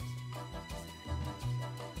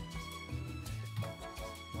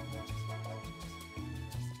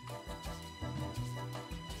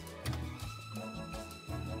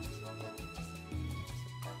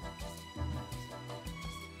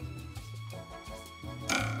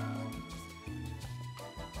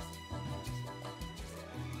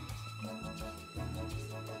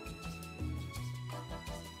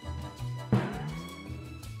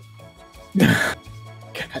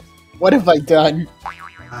 God, what have I done?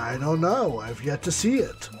 I don't know. I've yet to see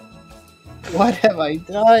it. What have I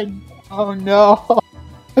done? Oh no.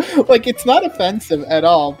 Like, it's not offensive at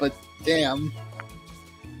all, but damn.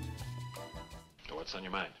 So what's on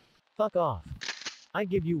your mind? Fuck off. I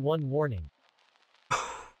give you one warning.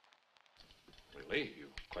 Really? You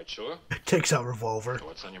quite sure? Takes out revolver. So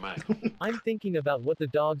what's on your mind? I'm thinking about what the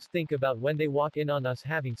dogs think about when they walk in on us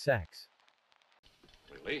having sex.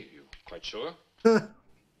 Really? You quite sure? So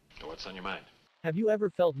what's on your mind? Have you ever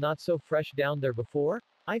felt not so fresh down there before?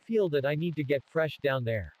 I feel that I need to get fresh down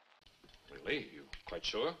there. Really? You quite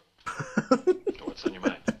sure? So what's on your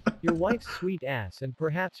mind? Your wife's sweet ass and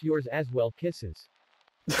perhaps yours as well kisses.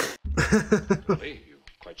 Really? You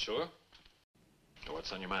quite sure? So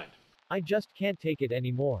what's on your mind? I just can't take it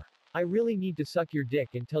anymore. I really need to suck your dick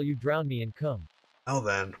until you drown me in cum. Oh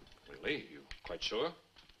then. Really? You quite sure?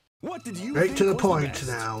 What did you Right think to the was point best?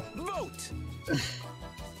 now. Vote.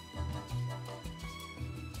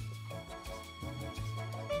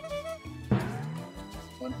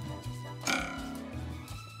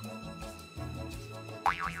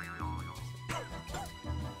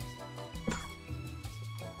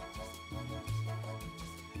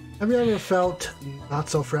 Have you ever felt not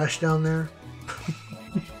so fresh down there?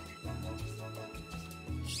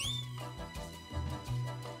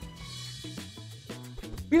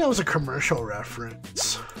 I mean, that was a commercial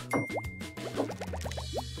reference.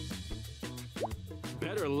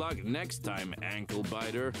 Better luck next time, ankle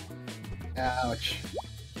biter. Ouch.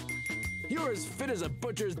 You're as fit as a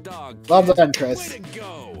butcher's dog. Well kid. done, Chris. Way to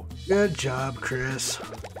go. Good job, Chris.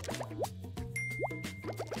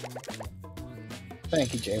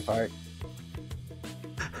 Thank you, Jay Hart.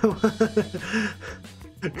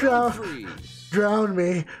 Drown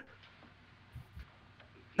me.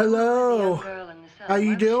 Hello. How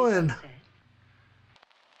you doing?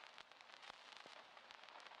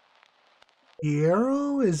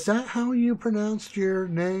 Hero? Is that how you pronounced your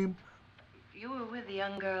name? You were with the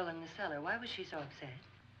young girl in the cellar. Why was she so upset?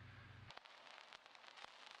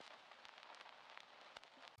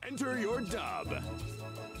 Enter your dub.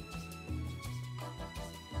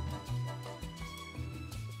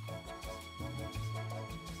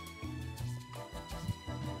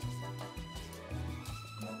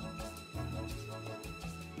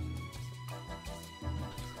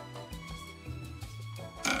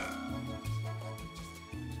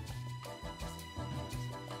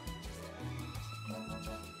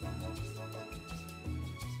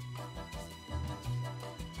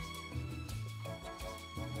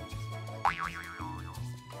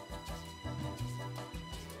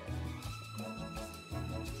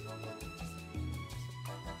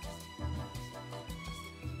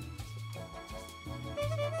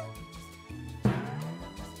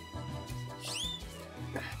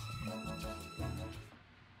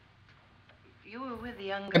 You were with the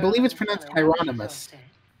young girl I believe in it's the pronounced cellar. Why was she so Hieronymus. upset?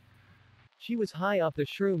 She was high off the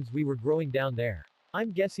shrooms we were growing down there.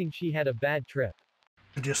 I'm guessing she had a bad trip.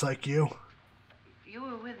 Just like you. You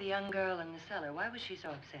were with the young girl in the cellar. Why was she so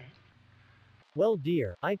upset? Well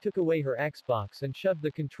dear, I took away her Xbox and shoved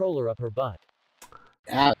the controller up her butt.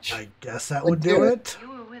 Ouch. I guess that would do it.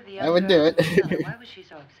 You were with the I young would girl do in the cellar. it. Why was she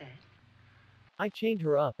so upset? I chained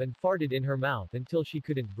her up and farted in her mouth until she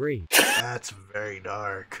couldn't breathe. That's very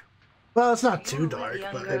dark. Well, it's not You too were dark, with the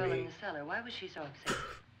young but girl I in mean... the cellar. Why was she so upset?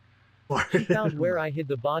 She found where I hid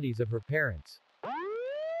the bodies of her parents.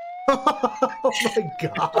 Oh my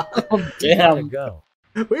god. Damn. Go.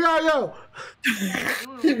 We gotta go. You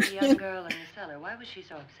were with the young girl in the cellar. Why was she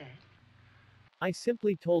so upset? I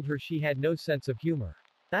simply told her she had no sense of humor.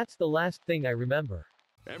 That's the last thing I remember.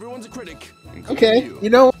 Everyone's a critic. Okay, you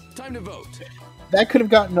know, Time to vote. that could have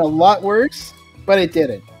gotten a lot worse, but it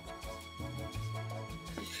didn't.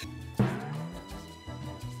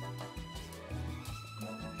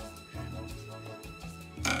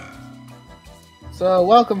 So,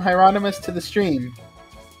 welcome Hieronymus to the stream.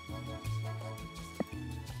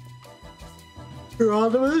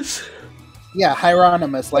 Hieronymus? Yeah,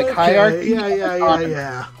 Hieronymus, like Okay, hierarchy.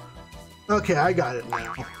 Yeah. Okay, I got it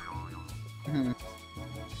now. Mhm.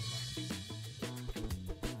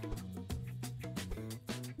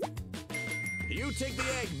 You take the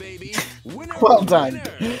egg, baby. Winner. Well done.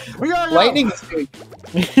 We gotta go. Lightning is doing.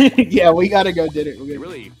 Yeah, we gotta go. Did it? We're You gonna...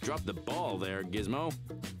 really dropped the ball there, Gizmo.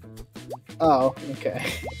 Oh,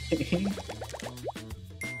 okay.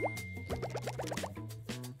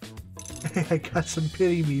 I got some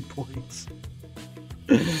pity me points.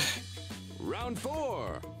 Round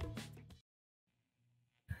 4.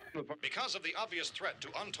 Because of the obvious threat to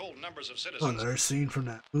untold numbers of Oh, citizens, another scene from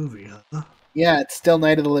that movie, huh? Yeah, it's still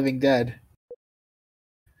Night of the Living Dead.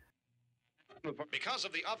 because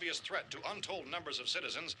of the obvious threat to untold numbers of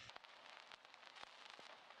citizens,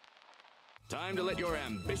 Time to let your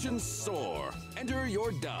ambitions soar. Enter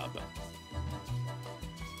your dub.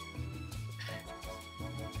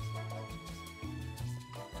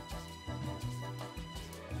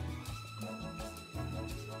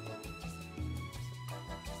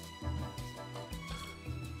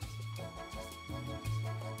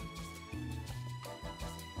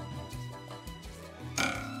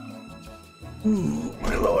 Ooh,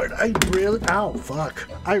 my lord, I really... Ow, fuck.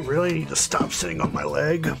 I really need to stop sitting on my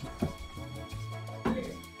leg.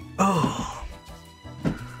 Oh.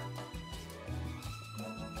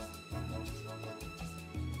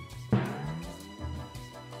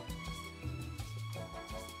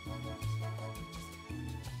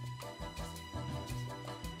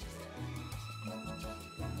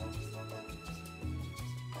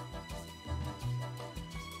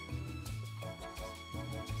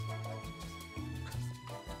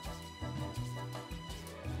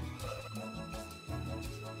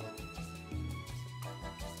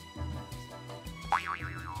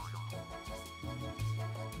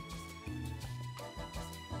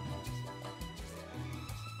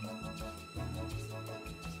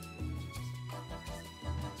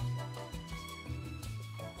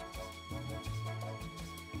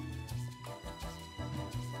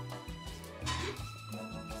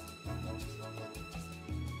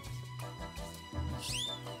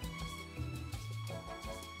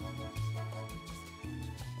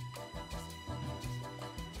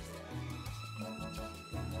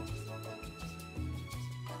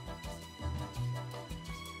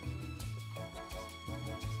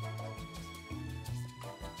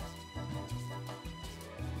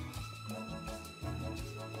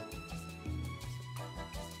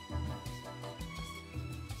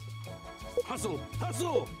 Hustle!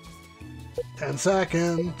 Hustle! 10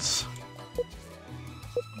 seconds.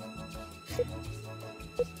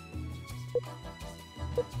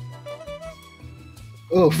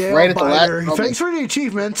 Oof, Nail right at the last biter. moment. Thanks for the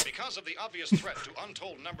achievement. because of the obvious threat to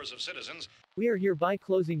untold numbers of citizens, We are hereby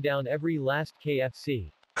closing down every last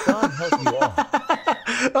KFC. God help you all.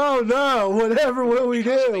 Oh no, whatever will we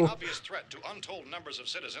because of do? the obvious threat to untold numbers of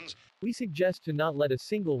citizens, We suggest to not let a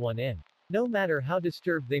single one in. No matter how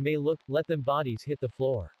disturbed they may look, let them bodies hit the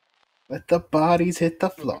floor. Let the bodies hit the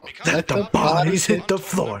floor. Let the bodies hit the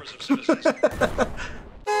floor.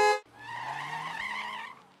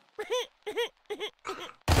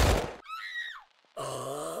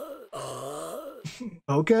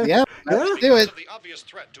 Okay. Yep, Yeah. let's do because it. of the obvious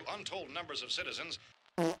threat to untold numbers of citizens,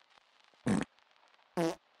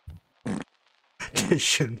 This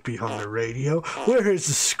shouldn't be on the radio. Where is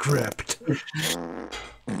the script?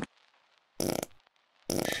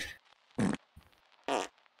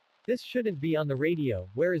 This shouldn't be on the radio.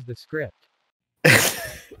 Where is the script?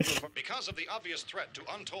 because of the obvious threat to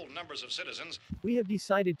untold numbers of citizens, We have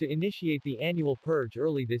decided to initiate the annual purge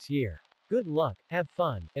early this year. Good luck, have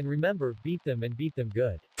fun, and remember, beat them and beat them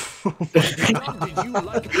good. Did you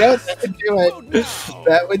like Yes, that would do it.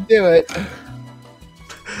 That would do it.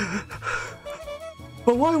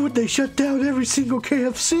 But why would they shut down every single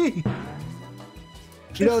KFC?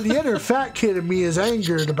 You know, the inner fat kid in me is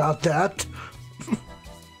angered about that.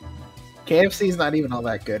 KFC's not even all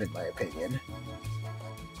that good, in my opinion.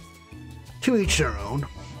 To each their own.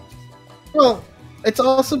 Well, It's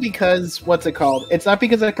also because, what's it called? It's not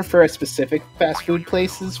because I prefer a specific fast food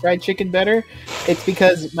place's fried chicken better. It's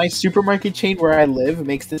because my supermarket chain where I live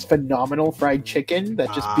makes this phenomenal fried chicken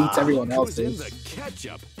that just beats everyone else's. The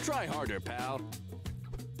ketchup. Try harder, pal.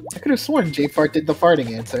 I could have sworn J-Fart did the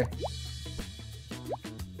farting answer.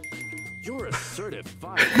 You're a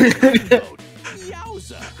certified dreamboat.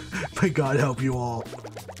 Yowza! May God help you all.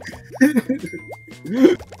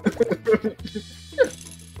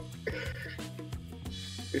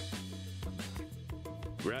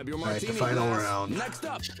 Grab your All right, martini the final glass. round. Next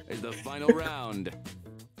up is the final round.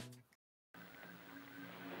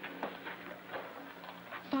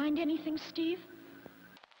 Find anything, Steve?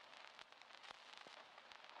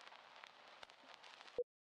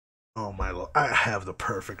 Oh my lord, I have the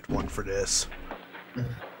perfect one for this.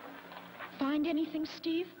 Find anything,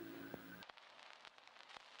 Steve?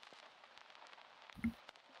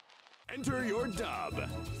 Enter your dub.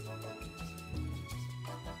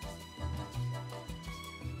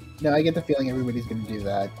 No, I get the feeling everybody's gonna do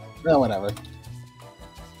that. No, whatever.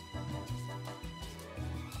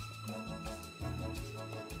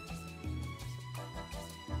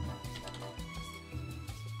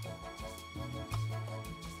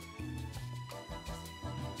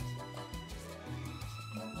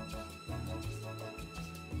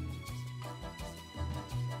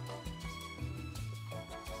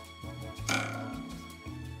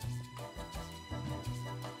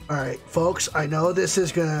 Alright, folks, I know this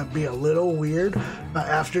is going to be a little weird.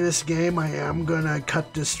 After this game, I am going to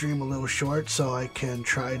cut this stream a little short so I can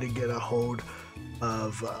try to get a hold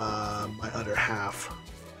of my other half.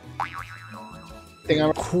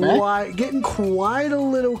 Getting quite a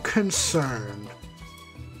little concerned.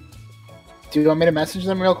 Do you want me to message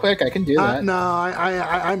them real quick? I can do that. No,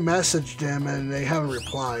 I messaged them and they haven't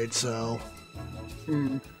replied, so...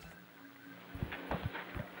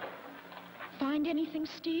 Find anything,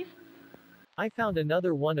 Steve? I found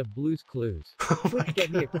another one of Blue's Clues. Quick,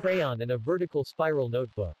 get me a crayon and a vertical spiral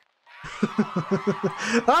notebook.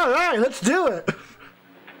 Alright, let's do it!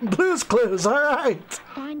 Blue's Clues, alright!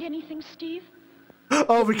 Find anything, Steve?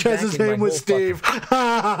 Oh, because his name was Steve.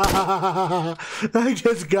 I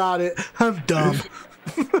just got it. I'm dumb.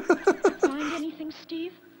 Find anything,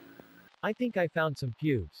 Steve? I think I found some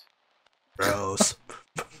pubes. Gross.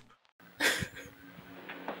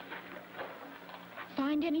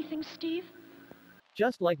 Find anything, Steve?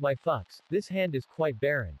 Just like my fucks, this hand is quite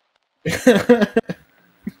barren.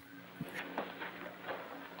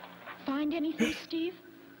 Find anything, Steve?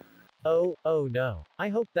 Oh no. I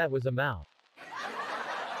hope that was a mouth.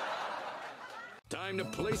 Time to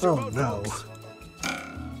place your vote, no. folks.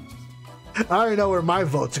 I already know where my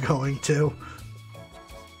vote's going to.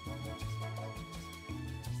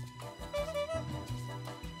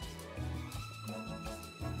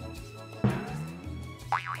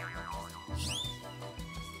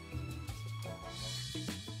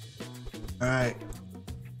 Alright.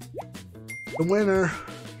 The winner.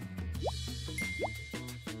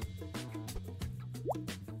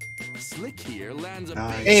 Slick here lands a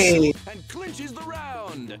Nice. big and clinches the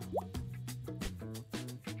round.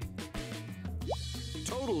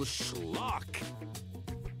 Total schlock.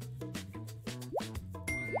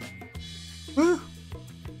 At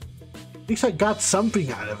least I got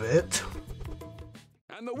something out of it.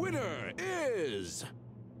 And the winner is...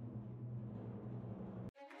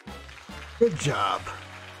 Good job.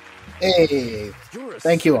 Hey, You're a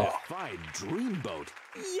thank you all. certified dreamboat.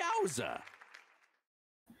 Yowza.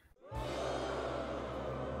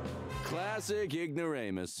 Classic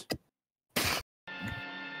ignoramus.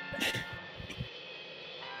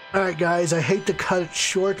 Alright guys, I hate to cut it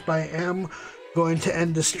short, but I am going to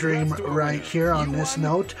end the stream right here on this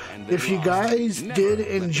note. If you guys did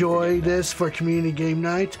enjoy this for Community Game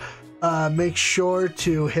Night, make sure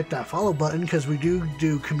to hit that follow button because we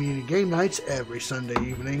do community game nights every Sunday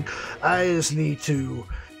evening. I just need to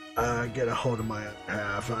get a hold of my other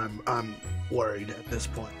half. I'm worried at this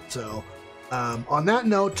point. So on that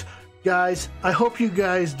note, guys, I hope you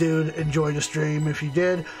guys did enjoy the stream. If you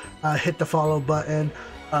did, hit the follow button.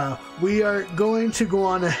 We are going to go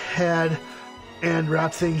on ahead and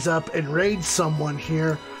wrap things up and raid someone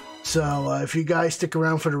here. So if you guys stick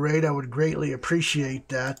around for the raid, I would greatly appreciate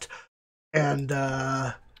that. And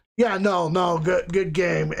yeah, no, good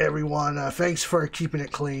game, everyone. Thanks for keeping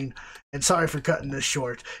it clean, and sorry for cutting this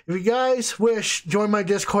short. If you guys wish, join my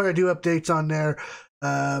Discord. I do updates on there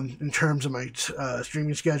in terms of my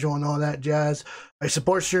streaming schedule and all that jazz. I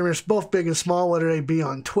support streamers both big and small, whether they be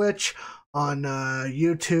on Twitch, on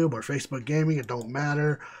YouTube, or Facebook Gaming. It don't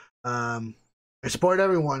matter. I support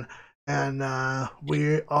everyone, and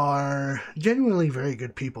we are genuinely very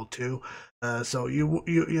good people too. So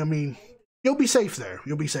I mean, you'll be safe there.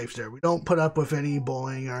 You'll be safe there. We don't put up with any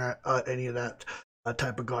bullying or any of that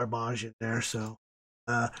type of garbage in there. So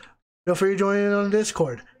feel free to join in on the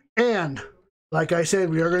Discord. And like I said,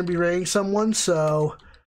 we are going to be raiding someone. So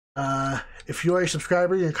if you are a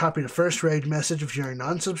subscriber, you can copy the first raid message. If you're a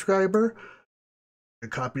non-subscriber, you can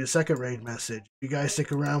copy the second raid message. If you guys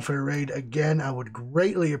stick around for the raid again, I would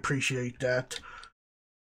greatly appreciate that.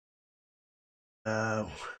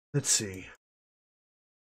 Let's see.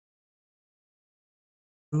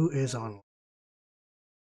 Who is on?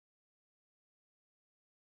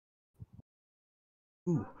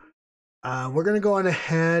 Ooh. We're going to go on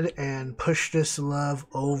ahead and push this love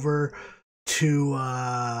over to,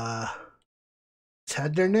 let's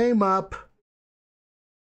head their name up.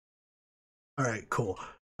 All right, cool.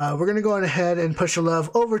 We're going to go on ahead and push the love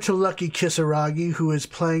over to Lucky Kisaragi, who is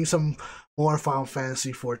playing some more Final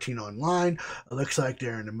Fantasy XIV Online. It looks like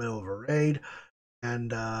they're in the middle of a raid.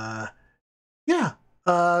 And, yeah,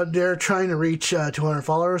 they're trying to reach 200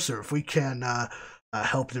 followers, so if we can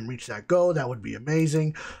help them reach that goal, that would be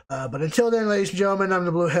amazing. But until then, ladies and gentlemen, I'm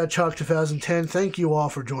the Blue Hedgehog 2010. Thank you all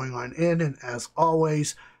for joining on in, and as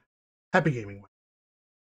always, happy gaming.